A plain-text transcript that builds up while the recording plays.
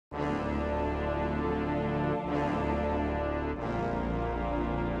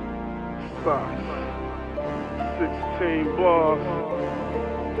Stop. 16 bars.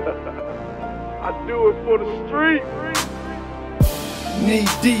 I do it for the street. Knee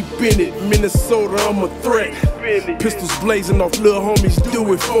deep in it, Minnesota, I'm a threat. Pistols blazing off, little homies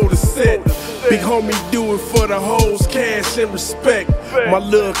do it for the set. Big homie do it for the hoes, cash and respect. My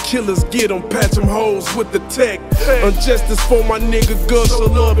little killers get them, patch them hoes with the tech. Injustice for my nigga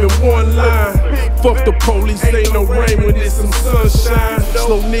Gushel up in one line. Fuck the police, ain't no rain when it's some sunshine.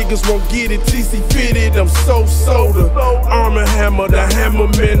 Slow niggas won't get it, TC fitted, I'm so soda. Arm and Hammer, the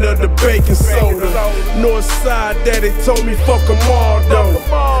hammerman of the baking soda. North side daddy told me fuck them all though.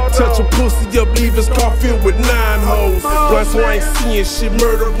 Touch a pussy up, leave his car filled with 9 hoes. Run so I ain't seeing shit,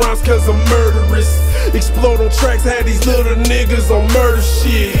 murder rhymes cause I'm murderous. Explode on tracks, had these little niggas on murder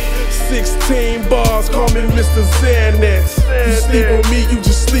shit. 16 bars, call me Mr. Xanax. You sleep on me, you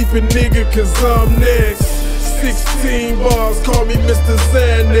just sleeping nigga cause I'm next. 16 bars, call me Mr.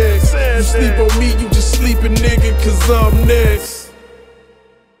 Xanax. You sleep on me, you just sleeping nigga cause I'm next.